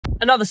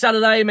Another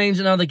Saturday means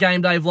another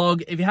game day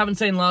vlog. If you haven't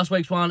seen last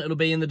week's one, it'll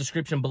be in the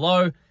description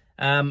below.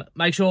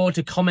 Make sure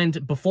to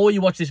comment before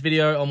you watch this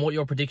video on what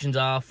your predictions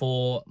are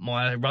for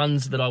my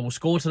runs that I will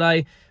score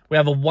today. We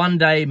have a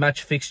one-day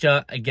match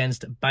fixture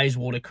against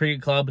Bayswater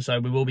Cricket Club, so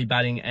we will be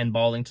batting and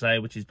bowling today,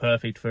 which is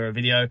perfect for a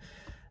video.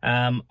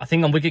 I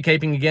think I'm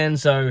wicket-keeping again,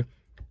 so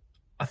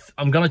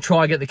I'm going to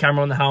try get the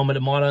camera on the helmet.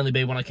 It might only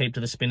be when I keep to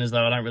the spinners,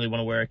 though. I don't really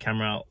want to wear a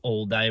camera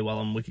all day while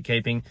I'm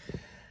wicket-keeping.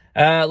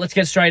 Let's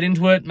get straight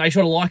into it. Make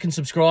sure to like and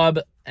subscribe,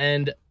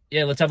 and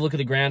yeah, let's have a look at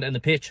the ground and the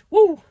pitch.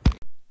 Woo!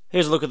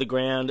 Here's a look at the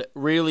ground.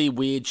 Really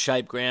weird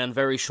shaped ground,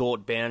 very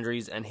short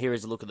boundaries, and here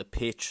is a look at the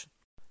pitch.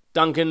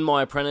 Duncan,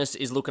 my apprentice,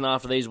 is looking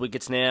after these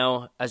wickets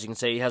now. As you can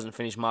see, he hasn't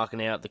finished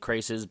marking out the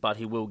creases, but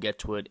he will get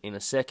to it in a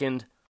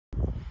second.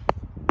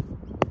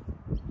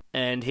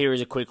 And here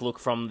is a quick look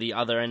from the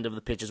other end of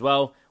the pitch as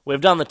well.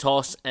 We've done the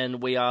toss,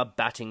 and we are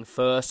batting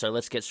first, so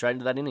let's get straight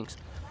into that innings.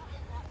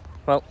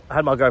 Well, I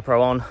had my GoPro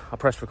on, I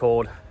pressed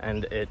record,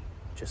 and it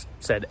just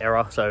said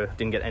error, so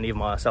didn't get any of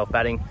myself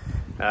batting.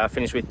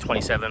 Finished with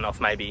 27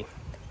 off maybe,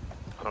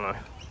 I don't know,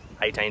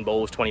 18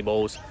 balls, 20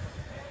 balls.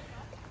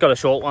 Got a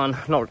short one,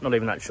 not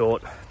even that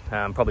short,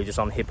 probably just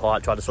on hip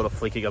height, tried to sort of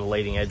flick it, got a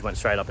leading edge, went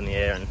straight up in the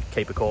air, and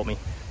keeper caught me.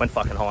 Went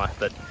fucking high,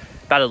 but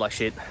batted like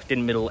shit,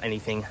 didn't middle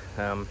anything,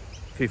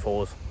 few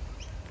fours,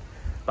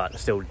 but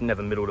still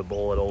never middled a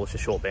ball at all, it's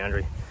just short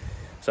boundary.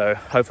 So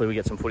hopefully we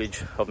get some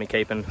footage of me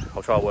keeping.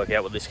 I'll try to work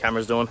out what this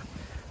camera's doing.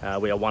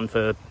 We are 1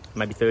 for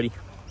maybe 30.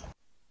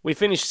 We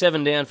finished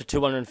 7 down for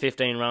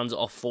 215 runs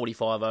off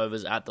 45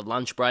 overs at the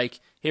lunch break.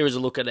 Here is a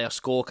look at our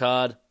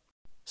scorecard.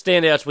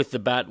 Standouts with the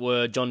bat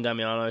were John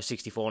Damiano,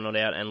 64 not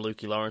out, and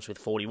Lukey Lawrence with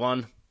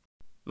 41.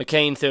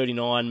 McKean,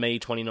 39, me,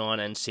 29,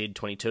 and Sid,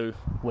 22.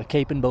 We're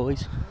keeping,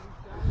 boys.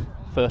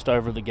 First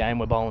over of the game,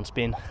 we're bowling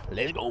spin.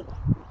 Let's go.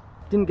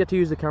 Didn't get to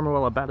use the camera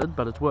while I batted,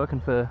 but it's working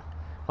for...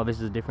 Oh, this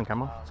is a different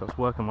camera, so it's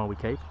working while we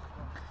keep.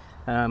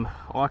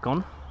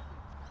 Icon,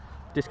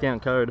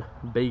 discount code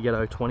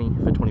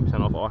BGhetto20 for 20%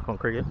 off Icon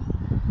Cricket.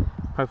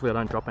 Hopefully I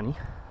don't drop any.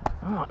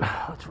 Alright,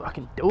 let's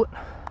fucking do it.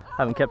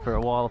 Haven't kept for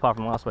a while, apart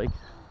from last week.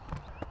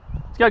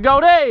 Let's go,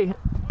 Goldie!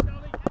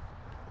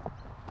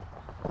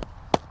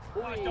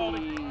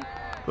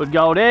 Good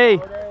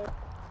Goldie!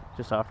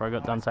 Just after I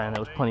got done saying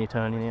there was plenty of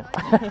turn in here.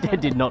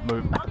 It did not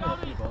move.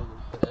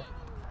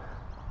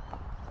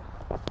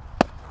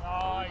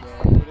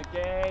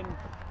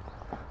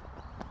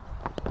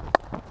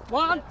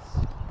 Once!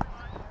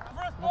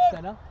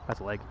 That's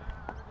a leg.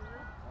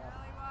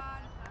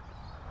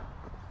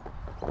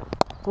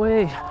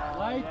 Wait.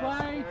 Wait,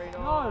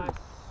 no!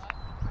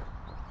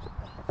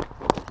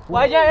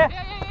 Wait, yeah.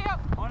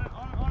 On it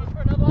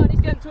for another one, he's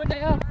getting to it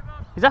now.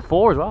 Is that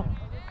 4 as well?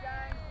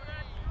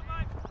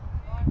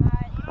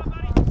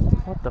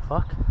 What the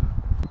fuck?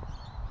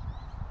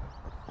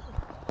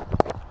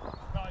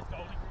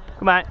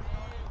 Come on.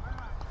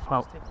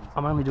 Well,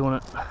 I'm only doing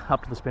it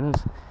up to the spinners.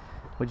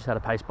 We just had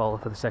a pace bowler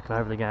for the second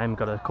over of the game,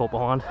 got a caught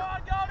behind.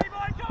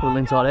 Little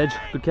inside edge,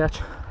 good catch.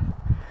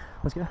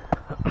 Let's go.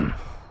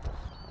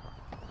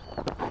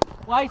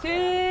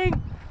 Waiting!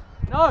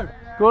 No!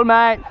 Good,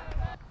 mate.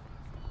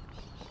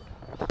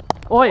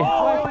 Oi!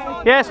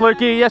 Yes,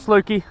 Lukey, yes,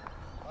 Lukey.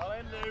 Well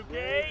in,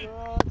 Lukey.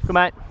 Good,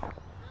 mate.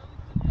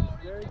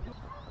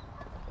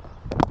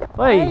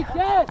 Oi!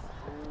 Yes!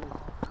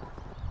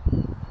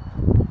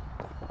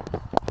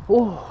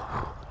 Oh.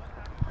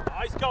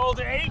 Nice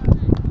Goldie.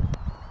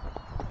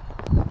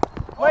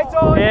 Wait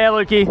on! Yeah,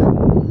 Lukey.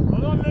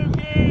 Hold on,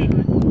 Lukey.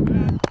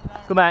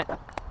 Good, mate.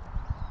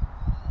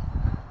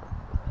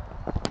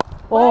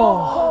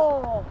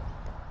 Oh.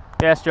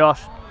 Yes,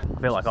 Josh.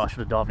 I feel like I should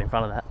have dived in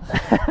front of that.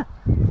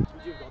 Would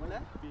you have gone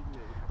there?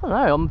 I don't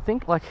know, I'm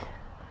thinking like...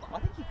 I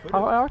think you could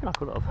have. I reckon I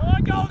could have. Hold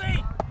on,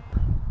 Goldie.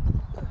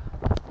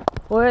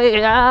 Wait,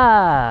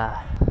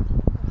 yeah.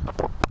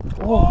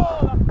 Oh,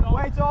 that's not.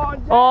 Wait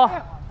on! Yeah. Oh.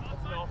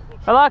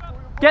 Good luck.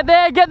 Get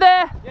there, get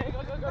there. Yeah,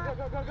 go.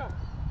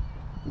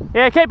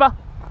 Yeah, keeper.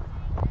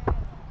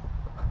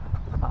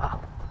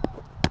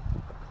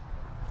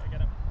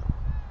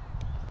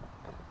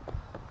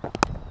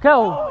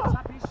 Go.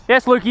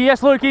 Yes, Lukey,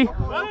 yes, Lukey.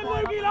 Well in,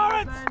 Lukey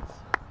Lawrence.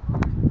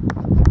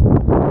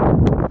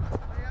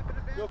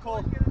 Your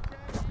call.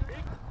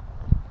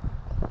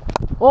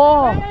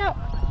 Oh.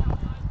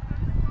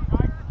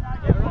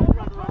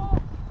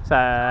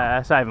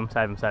 Save him.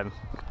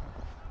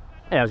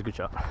 Yeah, it was a good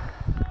shot.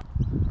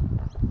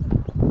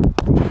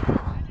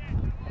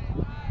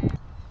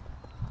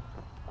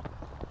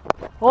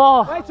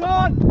 Oh. Wait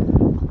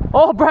on!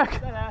 Oh,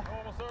 Brack.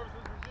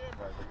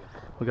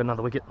 We got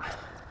another wicket.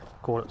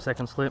 Caught it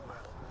second slip.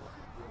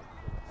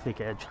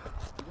 Thick edge.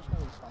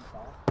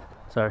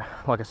 So,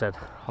 like I said,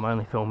 I'm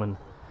only filming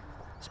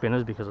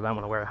spinners because I don't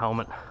want to wear a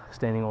helmet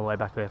standing all the way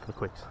back there for the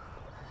quicks.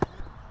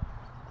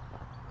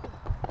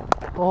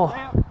 Oh.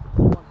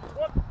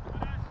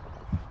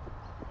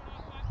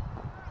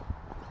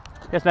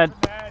 Yes, Ned.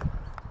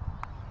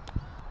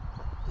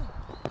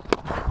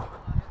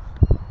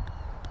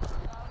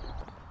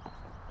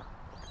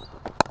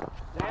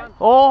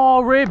 Oh,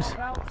 ribs.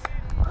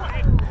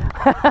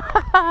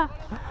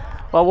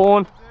 Well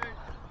worn.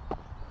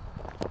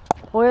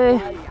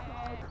 Oi.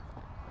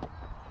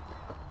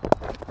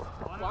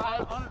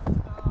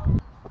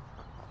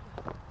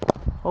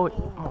 Oh,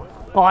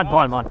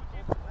 mine. What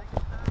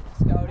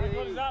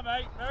is that,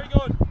 mate? Very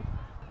good.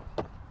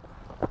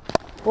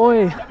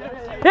 Oi.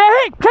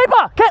 Yeah, hit!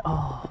 Keeper!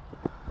 Oh.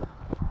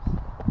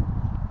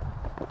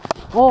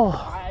 Oh.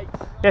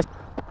 Yes.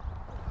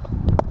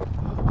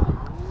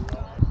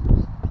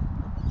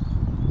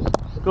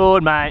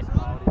 Good, mate.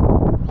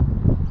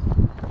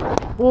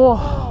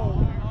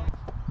 Oh.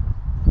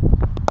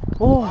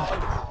 Oh.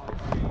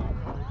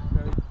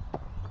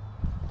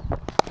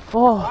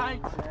 Oh.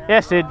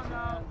 Yes, Sid.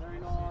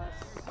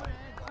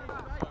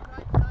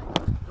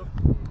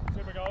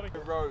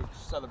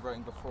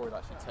 Celebrating before it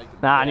actually taken.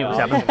 Nah, I knew it was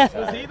happening. Was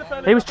he the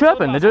fella He was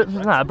chirping.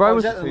 Nah, bro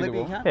was. Was that the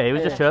Libby cat? Yeah, he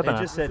was just chirping.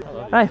 Just said,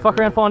 Hey, fuck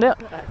around, find out.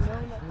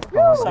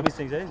 sub his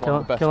things easy.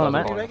 Killing it,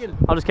 mate.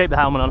 I'll just keep the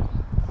helmet on.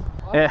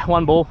 Yeah,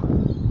 one ball.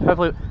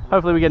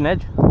 Hopefully we get an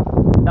edge.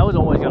 That was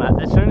always gonna.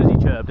 As soon as he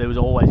chirped, it was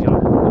always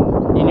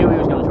gonna. You knew he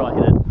was gonna try to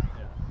hit it.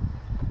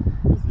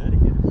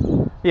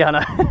 Yeah, I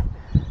know.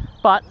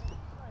 But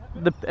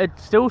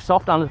it's still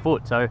soft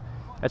underfoot, so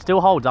it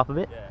still holds up a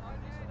bit.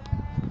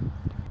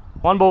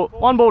 One ball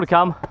to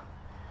come.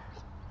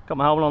 Got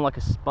my helmet on like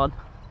a spud.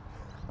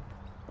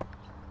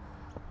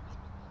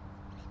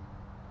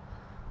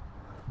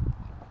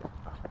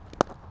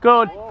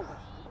 Good.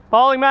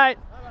 Bowling, mate.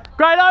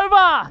 Great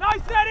over.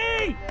 Nice,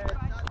 Eddie!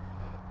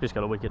 Just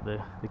got a wicket.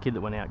 The kid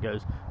that went out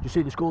goes, did you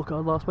see the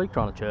scorecard last week?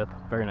 Trying to chirp.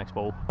 Very next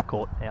ball.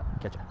 Caught. Out.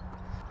 Catch it.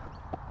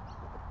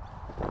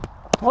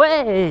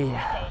 Way.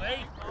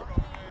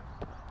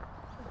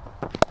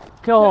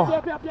 Go.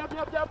 Yep.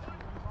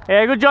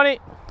 Yeah, good, Johnny.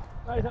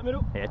 Right, is that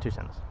middle? Yeah, 2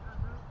 cents.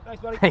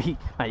 Thanks, buddy.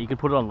 Mate, you could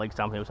put it on leg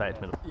stump and he'll say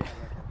it's middle. Yeah.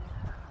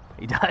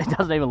 He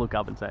doesn't even look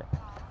up and say it.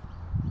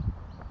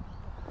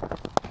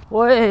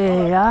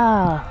 Way,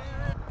 yeah.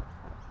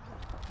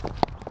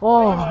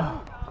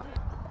 Oh.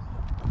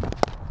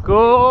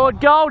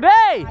 Good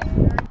Goldie!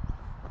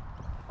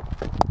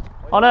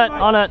 On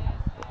it.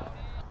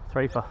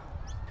 3 for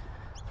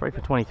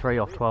 23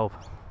 off 12.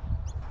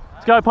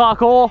 Let's go,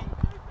 parkour.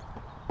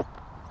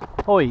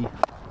 Oi.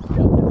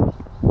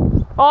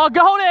 Oh,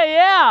 Goldie,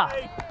 yeah!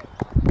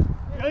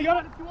 Yeah, you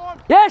got it. Come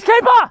on. Yes,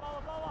 keeper!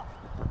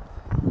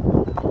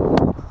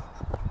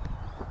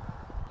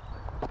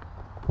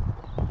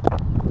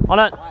 On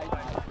it.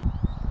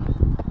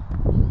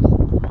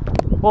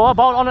 Oh,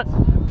 bolt on it.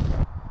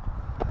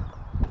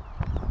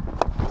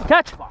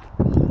 Catch.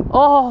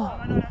 Oh.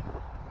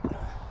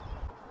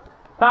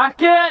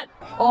 Back it.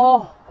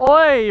 Oh.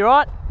 Oi, you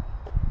right?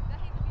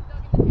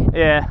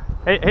 Yeah.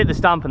 Hit the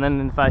stump and then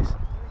in the face.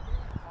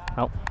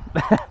 Oh.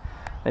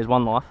 There's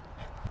one life.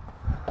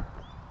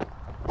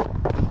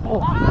 Oh.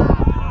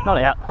 Not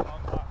out.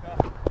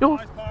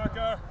 Nice,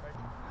 Parker.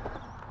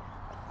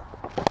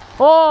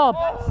 Oh.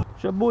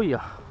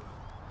 Shabuya.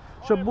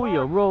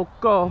 Shabuya. Roll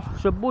call.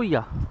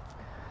 Shabuya.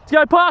 Let's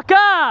go,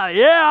 Parker.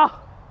 Yeah.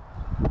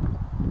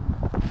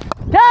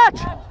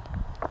 Catch.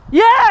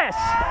 Yes.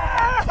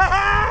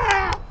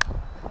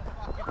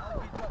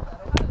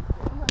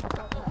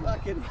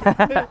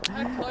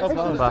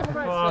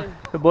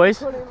 Good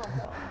boys. No.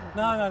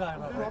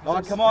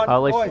 Oh, come on, At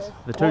least boys.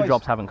 the 2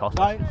 drops haven't cost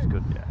us, which is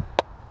good. Yeah.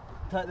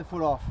 Take the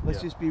foot off.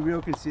 Let's just be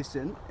real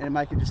consistent and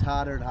make it just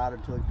harder and harder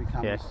until it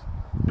becomes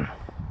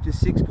just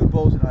 6 good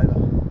balls and over.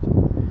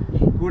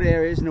 Good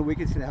areas and a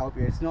wicket's going to help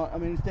you. It's not, I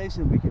mean, it's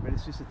decent wicket, but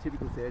it's just a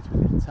typical thirds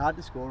wicket. It's hard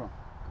to score on.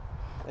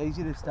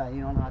 Easy to stay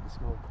in on, hard to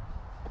score.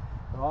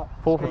 All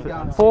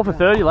right. 4 for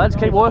 30, lads.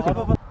 Keep working.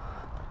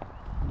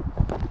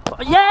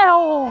 Yeah!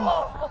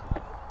 Oh.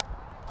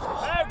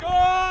 How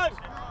good!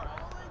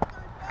 I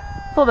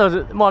thought there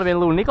might have been a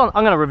little nick on.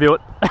 I'm going to review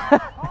it.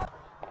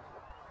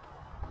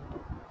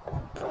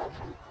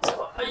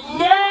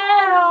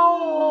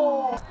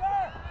 Yeah!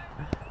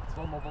 It's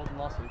one more ball than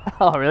last week.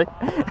 Oh, really?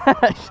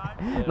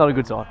 Not a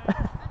good sign.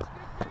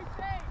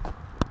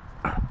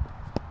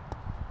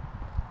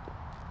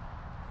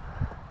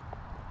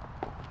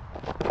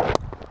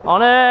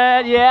 On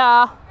it,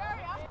 yeah.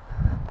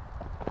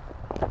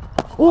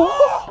 Ooh.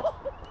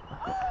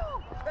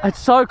 It's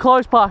so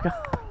close, Parker.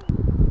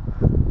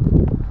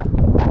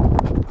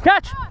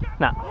 Catch!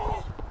 Nah.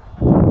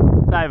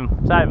 Save him.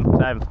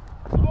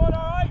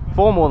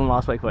 4 more than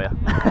last week for you.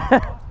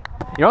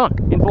 You're on,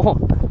 in form.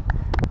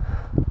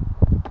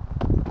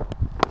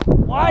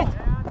 White!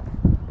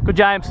 Good,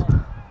 James.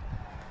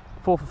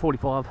 4 for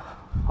 45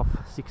 off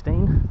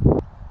 16.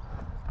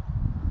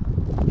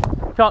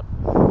 Shot.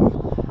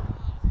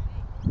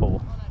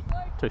 4.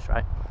 2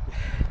 straight.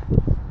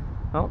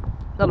 Well,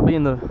 that'll be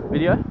in the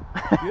video.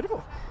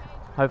 Beautiful.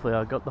 Hopefully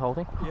I got the whole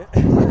thing. Yeah.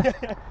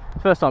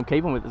 First time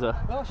keeping with it.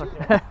 Oh, shit.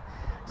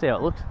 See how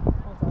it looks.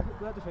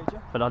 Glad to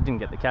feature. But I didn't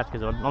get the catch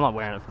because I'm not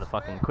wearing it for the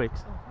fucking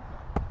quicks.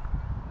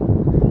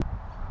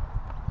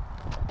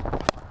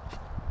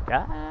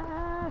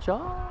 Cash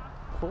off.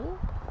 4.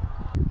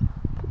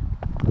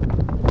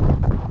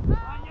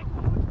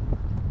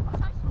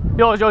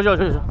 Yours.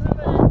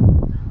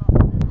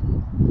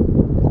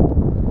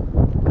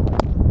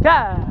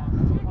 Yeah.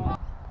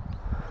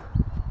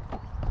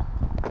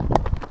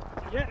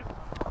 Yeah.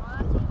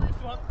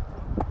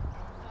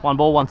 One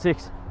ball,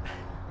 1-6.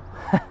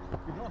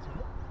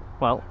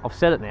 Well, I've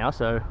said it now,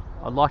 so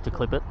I'd like to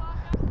clip it.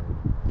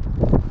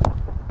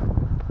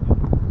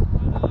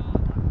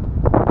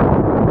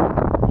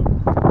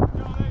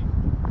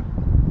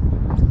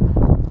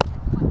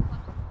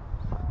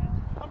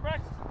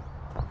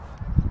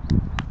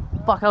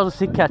 Fuck, that was a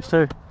sick catch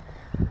too.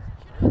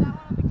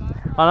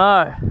 I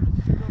know.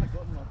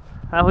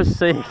 That was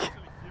sick.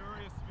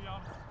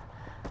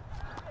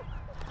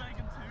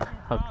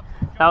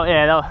 Oh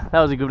yeah, that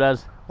was a good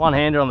as. One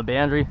hander on the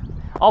boundary.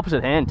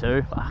 Opposite hand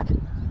too. Fuck.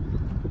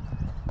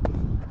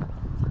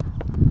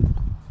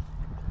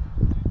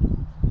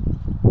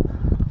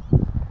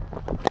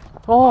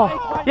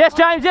 Oh, yes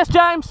James, yes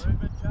James.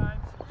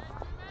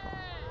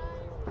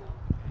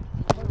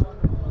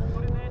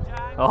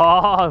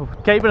 Oh,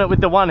 keeping it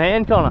with the one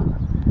hand, Connor.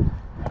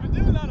 I've been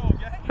doing that all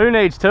game. Who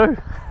needs two?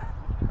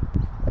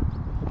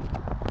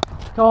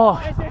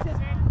 Oh,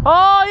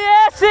 oh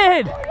yeah,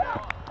 Sid!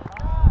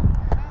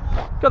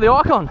 Got the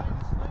icon.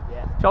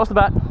 Show us the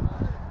bat.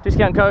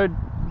 Discount code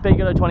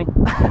BGO20.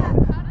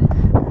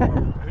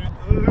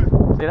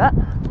 See that?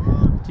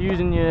 It's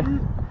using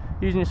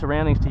your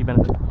surroundings to your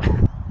benefit.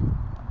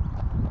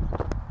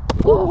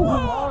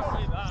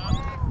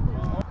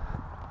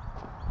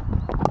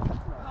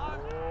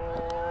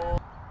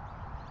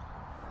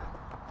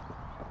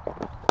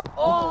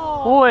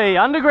 Oi,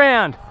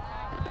 underground.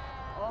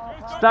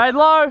 Stayed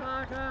low.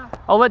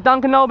 I'll let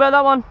Duncan know about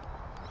that one.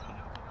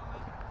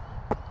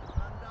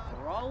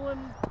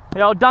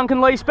 The old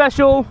Duncan Lee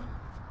special.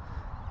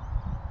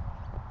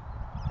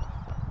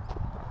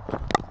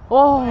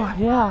 Oh,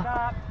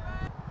 yeah.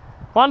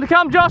 One to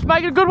come, Josh.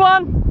 Make it a good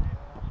one.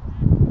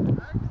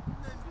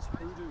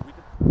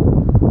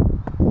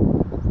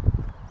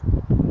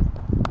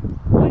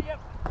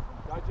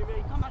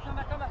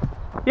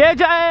 Yeah,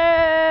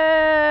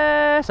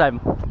 Jay! Save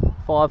him.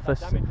 5 for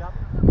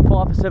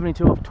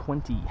 72 off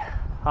 20.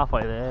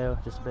 Halfway there,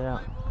 just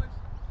about.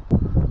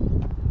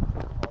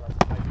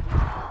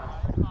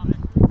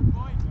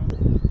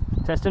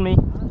 Testing me.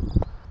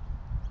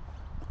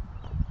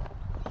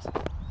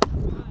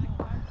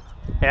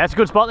 Yeah, that's a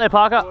good spot there,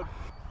 Parker.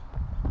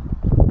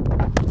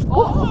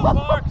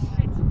 Oh,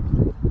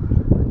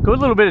 Good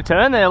little bit of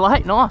turn there,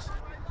 late. Nice.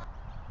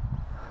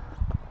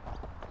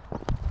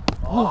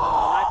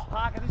 oh.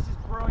 Parker, this is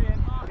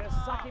brilliant. I'm going to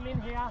suck him in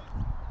here.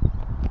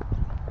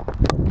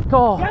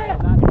 Oh. Yeah.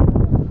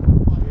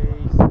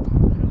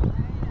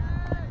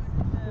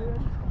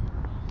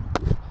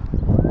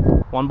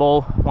 One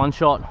ball, one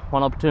shot,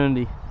 one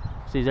opportunity.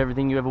 Sees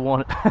everything you ever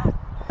wanted.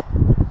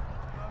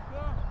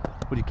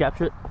 Would you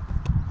capture it?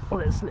 Or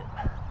let it slip?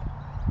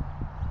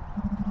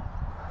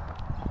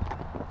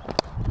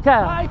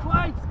 Okay.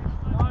 Wait.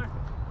 No.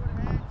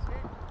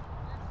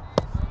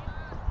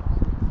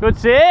 Good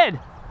Sid.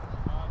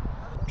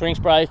 Drinks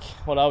break.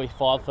 What are we?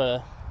 5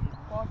 for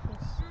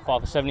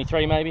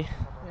 73 maybe. Yeah.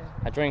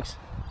 At drinks.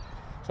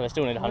 So they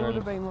still need 100. What would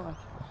have been like?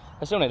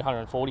 They still need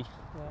 140. Yeah.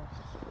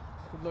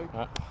 Good look.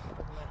 Right.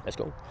 Let's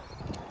go.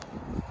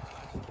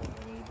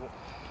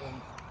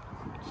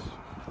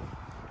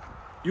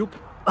 Yup.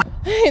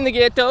 In the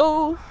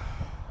ghetto.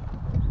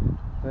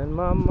 And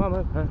my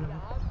mama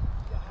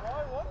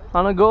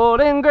on a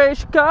golden gray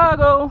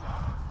Chicago.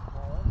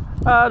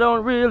 I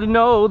don't really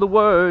know the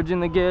words in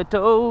the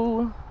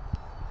ghetto.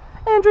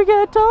 Andrew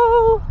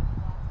Ghetto.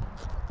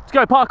 Let's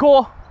go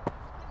parkour.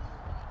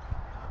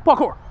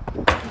 Parkour.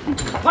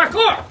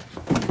 Parkour!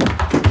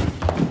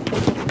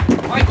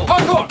 Michael.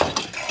 Parkour!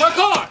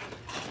 Parkour!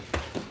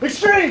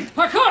 Extreme!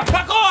 Parkour!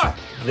 Parkour!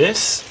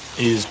 This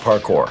is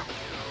parkour.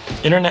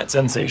 Internet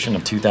sensation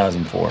of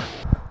 2004.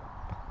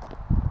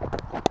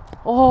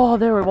 Oh,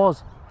 there it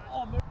was.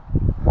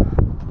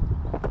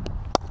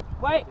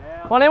 Wait.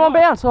 One in, one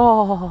bounce.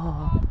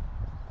 Oh.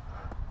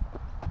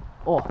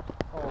 Oh.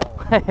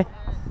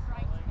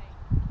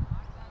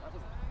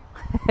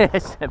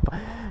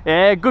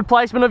 Yeah, good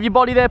placement of your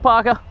body there,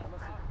 Parker.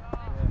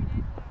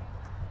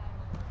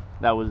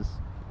 That was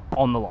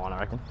on the line, I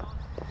reckon.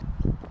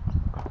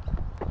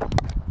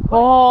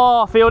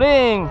 Oh,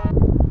 fielding.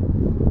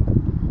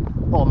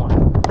 Oh my.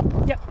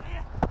 Yep.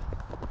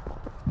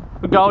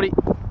 Good Goldie.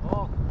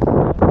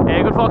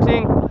 Yeah, good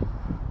foxing.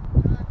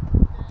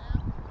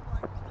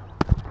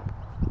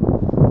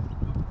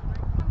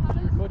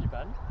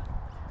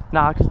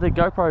 Nah, because the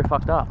GoPro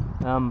fucked up.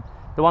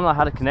 The one I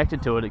had it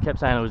connected to it, it kept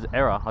saying it was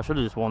error. I should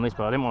have just worn this,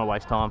 but I didn't want to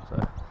waste time,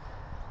 so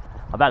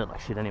I batted like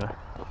shit anyway.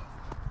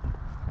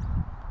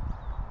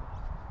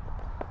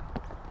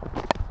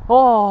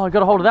 Oh, I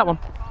got a hold of that one.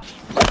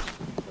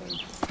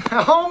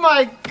 Oh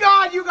my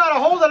God, you got a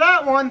hold of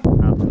that one.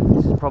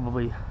 This is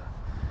probably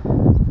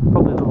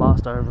the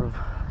last over of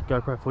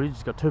GoPro footage.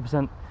 It's got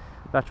 2%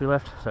 battery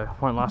left, so it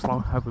won't last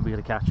long. Hopefully we get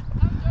a catch.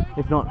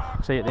 If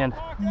not, see you at the end.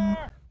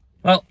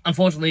 Well,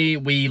 unfortunately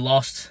we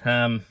lost.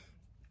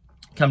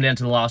 Come down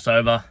to the last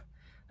over.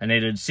 I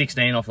needed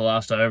 16 off the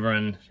last over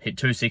and hit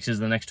 2 sixes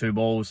the next 2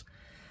 balls.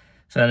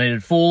 So they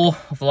needed 4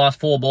 off the last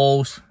 4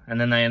 balls,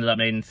 and then they ended up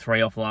needing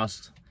 3 off the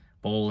last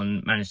ball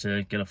and managed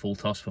to get a full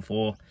toss for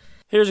 4.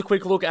 Here's a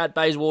quick look at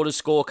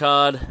Bayswater's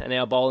scorecard and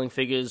our bowling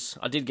figures.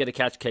 I did get a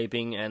catch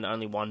keeping and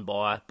only 1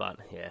 bye, but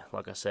yeah,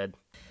 like I said.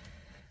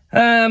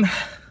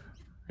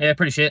 Yeah,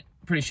 pretty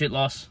shit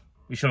loss.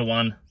 We should have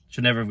won.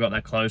 Should never have got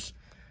that close.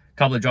 A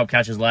couple of drop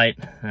catches late,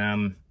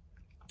 one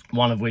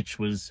of which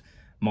was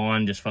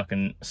mine, just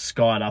fucking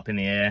skied up in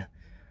the air.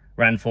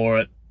 Ran for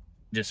it,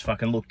 just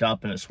fucking looked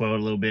up and it swirled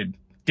a little bit.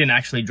 Didn't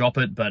actually drop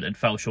it, but it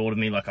fell short of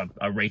me. Like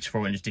I reached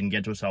for it and just didn't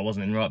get to it, so I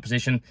wasn't in the right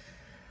position.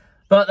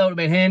 But that would have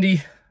been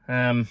handy.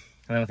 And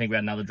then I think we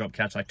had another drop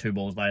catch like 2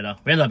 balls later.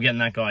 We ended up getting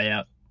that guy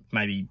out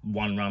maybe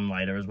 1 run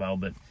later as well.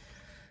 But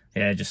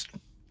yeah, just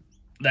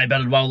they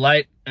batted well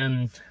late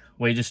and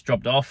we just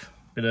dropped off.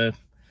 Bit of,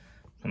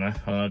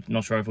 I'm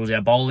not sure if it was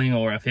our bowling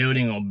or our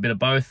fielding or a bit of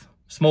both.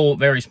 Small,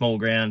 very small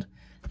ground.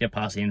 Get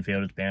past the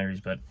infield, its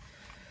boundaries, but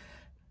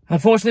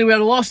unfortunately we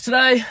had a loss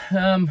today.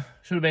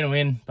 Should have been a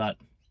win, but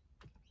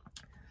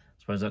I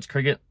suppose that's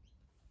cricket,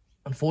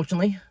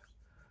 unfortunately.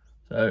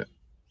 So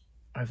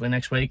hopefully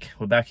next week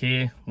we're back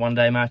here,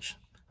 1-day match.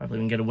 Hopefully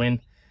we can get a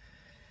win.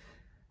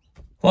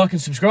 Like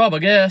and subscribe, I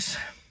guess.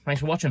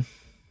 Thanks for watching.